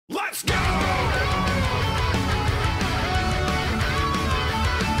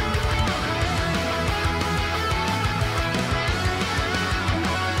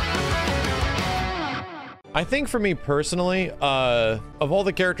I think for me personally, of all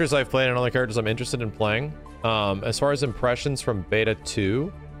the characters I've played and all the characters I'm interested in playing, as far as impressions from beta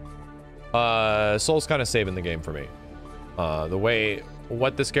 2, Soul's kind of saving the game for me.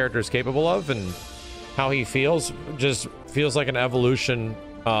 What this character is capable of and how he feels just feels like an evolution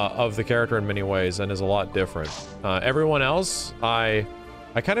of the character in many ways and is a lot different. Everyone else, I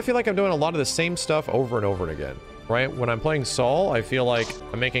kind of feel like I'm doing a lot of the same stuff over and over again, right? When I'm playing Soul, I feel like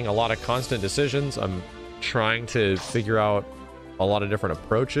I'm making a lot of constant decisions. I'm trying to figure out a lot of different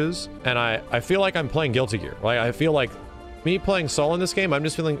approaches, and I feel like I'm playing Guilty Gear. Like, I feel like me playing Soul in this game, I'm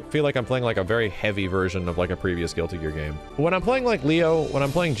just feel like I'm playing like a very heavy version of like a previous Guilty Gear game. When I'm playing like Leo, when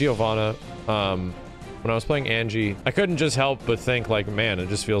I'm playing Giovanna, when I was playing Angie, I couldn't just help but think like, man, it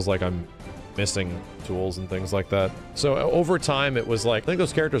just feels like I'm missing tools and things like that. So over time, it was like, I think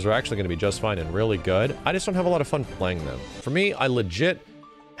those characters are actually going to be just fine and really good. I just don't have a lot of fun playing them. For me, I legit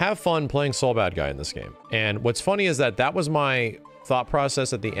have fun playing Soul Bad Guy in this game. And what's funny is that was my thought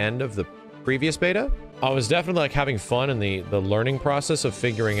process at the end of the previous beta. I was definitely like having fun, and the learning process of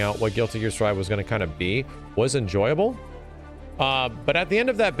figuring out what Guilty Gear Strive was going to kind of be was enjoyable. But at the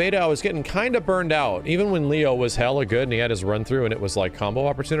end of that beta, I was getting kind of burned out. Even when Leo was hella good and he had his run through and it was like combo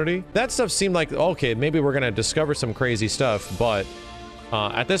opportunity, that stuff seemed like, okay, maybe we're going to discover some crazy stuff. But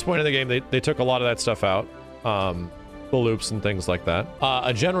at this point in the game, they took a lot of that stuff out. The loops and things like that.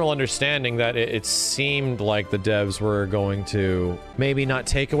 A general understanding that it seemed like the devs were going to maybe not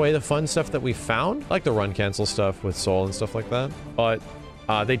take away the fun stuff that we found, like the run cancel stuff with Soul and stuff like that. But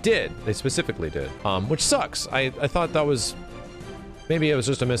they did. They specifically did, which sucks. I thought that was... Maybe it was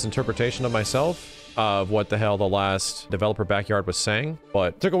just a misinterpretation of myself of what the hell the last developer backyard was saying,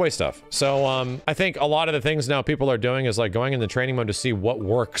 but took away stuff. So I think a lot of the things now people are doing is like going in the training mode to see what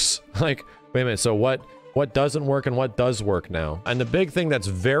works. Like, wait a minute, so what doesn't work and what does work now? And the big thing that's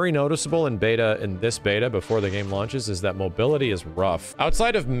very noticeable in this beta before the game launches is that mobility is rough.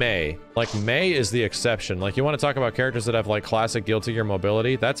 Outside of May, like May is the exception. Like, you want to talk about characters that have like classic Guilty Gear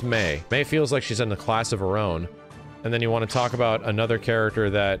mobility, that's May. May feels like she's in a class of her own. And then you want to talk about another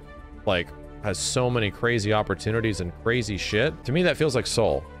character that like has so many crazy opportunities and crazy shit. To me, that feels like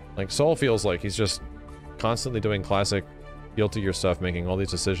Soul. Like, Soul feels like he's just constantly doing classic Guilty Gear stuff, making all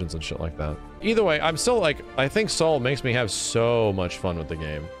these decisions and shit like that. Either way, I'm still like, I think Soul makes me have so much fun with the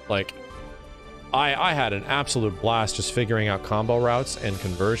game. Like, I had an absolute blast just figuring out combo routes and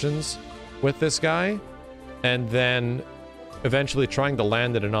conversions with this guy, and then eventually trying to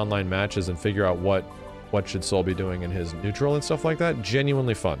land it in online matches and figure out what should Soul be doing in his neutral and stuff like that.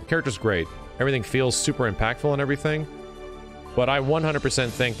 Genuinely fun. Character's great. Everything feels super impactful and everything. But I 100%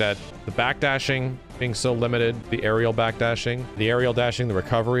 think that the backdashing being so limited, the aerial backdashing, the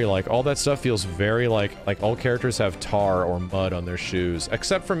recovery, like all that stuff feels very like all characters have tar or mud on their shoes,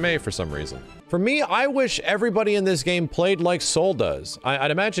 except for May for some reason. For me, I wish everybody in this game played like Soul does.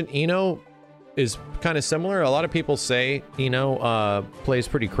 I'd imagine Ino is kind of similar. A lot of people say Ino plays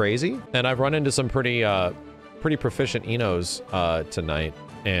pretty crazy, and I've run into some pretty proficient Inos tonight,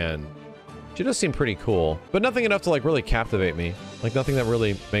 and she does seem pretty cool, but nothing enough to like really captivate me. Like, nothing that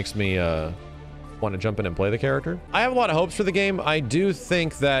really makes me want to jump in and play the character. I have a lot of hopes for the game. I do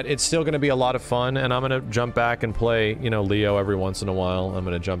think that it's still going to be a lot of fun, and I'm going to jump back and play, Leo every once in a while. I'm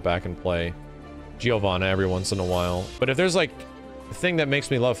going to jump back and play Giovanna every once in a while. But if there's like the thing that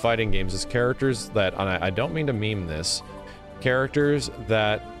makes me love fighting games is characters that, and I don't mean to meme this, characters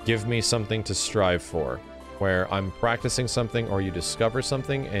that give me something to strive for, where I'm practicing something or you discover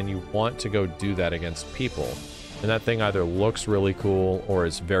something and you want to go do that against people. And that thing either looks really cool or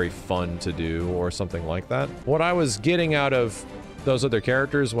is very fun to do or something like that. What I was getting out of those other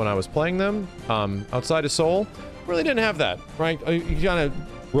characters when I was playing them, outside of Soul, really didn't have that, right? You kind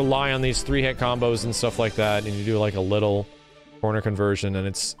of rely on these 3-hit combos and stuff like that, and you do like a little corner conversion, and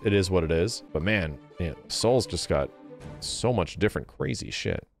it is what it is. But man, Soul's just got so much different crazy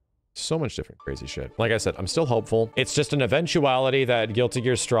shit. So much different crazy shit. Like I said, I'm still hopeful. It's just an eventuality that Guilty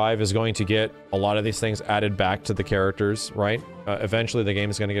Gear Strive is going to get a lot of these things added back to the characters, right? Eventually the game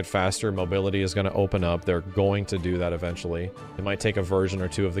is going to get faster. Mobility is going to open up. They're going to do that eventually. It might take a version or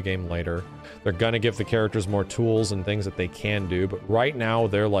two of the game later. They're going to give the characters more tools and things that they can do. But right now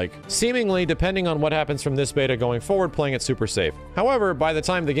they're like, seemingly, depending on what happens from this beta going forward, playing it super safe. However, by the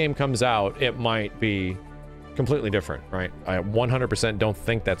time the game comes out, it might be completely different, right? I 100% don't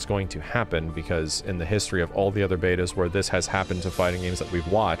think that's going to happen, because in the history of all the other betas where this has happened to fighting games that we've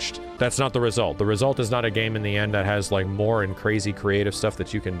watched, that's not the result. The result is not a game in the end that has like more and crazy creative stuff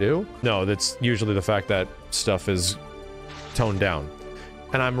that you can do. No, that's usually the fact that stuff is toned down.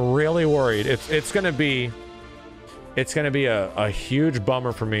 And I'm really worried it's going to be it's going to be a huge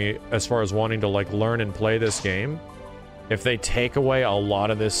bummer for me as far as wanting to like learn and play this game if they take away a lot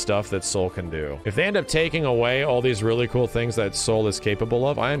of this stuff that Soul can do. If they end up taking away all these really cool things that Soul is capable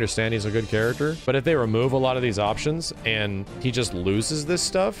of, I understand he's a good character, but if they remove a lot of these options and he just loses this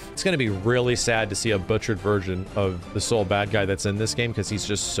stuff, it's going to be really sad to see a butchered version of the Soul bad guy that's in this game because he's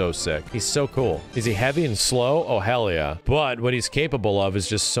just so sick. He's so cool. Is he heavy and slow? Oh, hell yeah. But what he's capable of is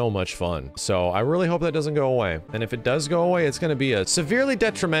just so much fun. So I really hope that doesn't go away. And if it does go away, it's going to be severely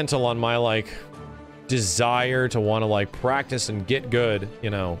detrimental on my, like, desire to want to like practice and get good, you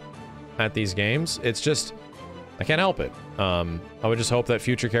know, at these games. It's just, I can't help it. I would just hope that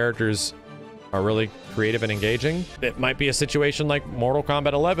future characters are really creative and engaging. It might be a situation like Mortal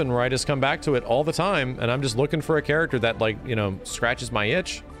Kombat 11 where I just come back to it all the time and I'm just looking for a character that, like, you know, scratches my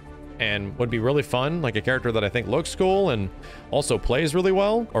itch and would be really fun, like a character that I think looks cool and also plays really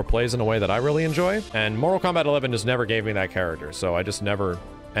well, or plays in a way that I really enjoy. And Mortal Kombat 11 just never gave me that character, so I just never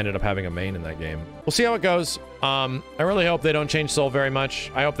ended up having a main in that game. We'll see how it goes. I really hope they don't change Soul very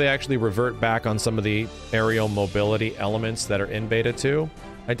much. I hope they actually revert back on some of the aerial mobility elements that are in Beta 2.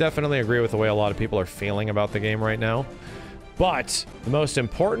 I definitely agree with the way a lot of people are feeling about the game right now. But the most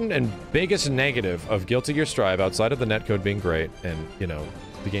important and biggest negative of Guilty Gear Strive, outside of the netcode being great and, you know,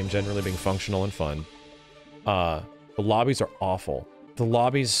 the game generally being functional and fun, the lobbies are awful. The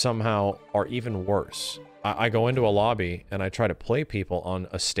lobbies somehow are even worse. I go into a lobby and I try to play people on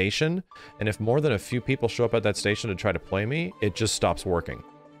a station, and if more than a few people show up at that station to try to play me, it just stops working.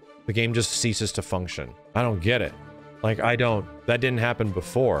 The game just ceases to function. I don't get it. Like, that didn't happen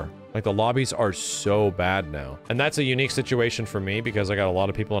before. Like, the lobbies are so bad now. And that's a unique situation for me because I got a lot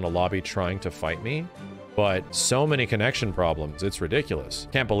of people in a lobby trying to fight me, but so many connection problems. It's ridiculous.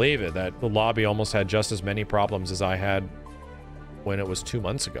 Can't believe it that the lobby almost had just as many problems as I had when it was 2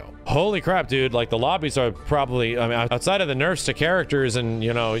 months ago. Holy crap, dude. Like, the lobbies are probably, I mean, outside of the nerfs to characters and,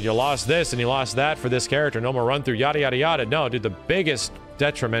 you know, you lost this and you lost that for this character, no more run through, yada, yada, yada. No, dude, the biggest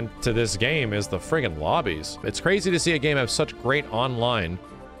detriment to this game is the friggin' lobbies. It's crazy to see a game have such great online,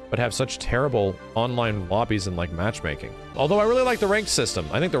 but have such terrible online lobbies and, like, matchmaking. Although I really like the ranked system.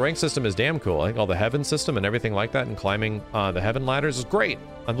 I think the ranked system is damn cool. I think all the heaven system and everything like that and climbing the heaven ladders is great.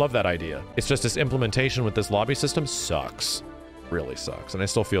 I love that idea. It's just this implementation with this lobby system sucks. Really sucks, and I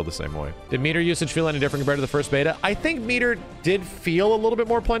still feel the same way. Did meter usage feel any different compared to the first beta? I think meter did feel a little bit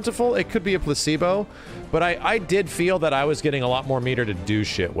more plentiful. It could be a placebo, but I did feel that I was getting a lot more meter to do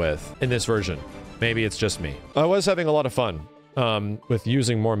shit with in this version. Maybe it's just me. I was having a lot of fun with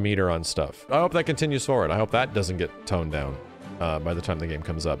using more meter on stuff. I hope that continues forward. I hope that doesn't get toned down by the time the game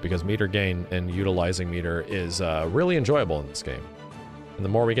comes up, because meter gain and utilizing meter is really enjoyable in this game. And the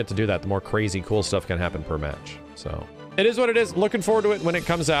more we get to do that, the more crazy cool stuff can happen per match. So it is what it is. Looking forward to it when it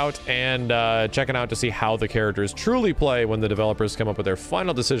comes out, and checking out to see how the characters truly play when the developers come up with their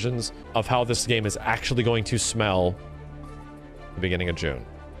final decisions of how this game is actually going to smell at the beginning of June.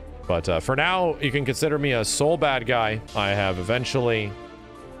 But for now, you can consider me a Soul bad guy. I have eventually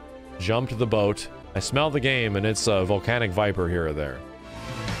jumped the boat. I smell the game, and it's a volcanic viper here or there.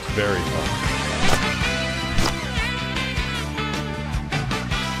 It's very fun.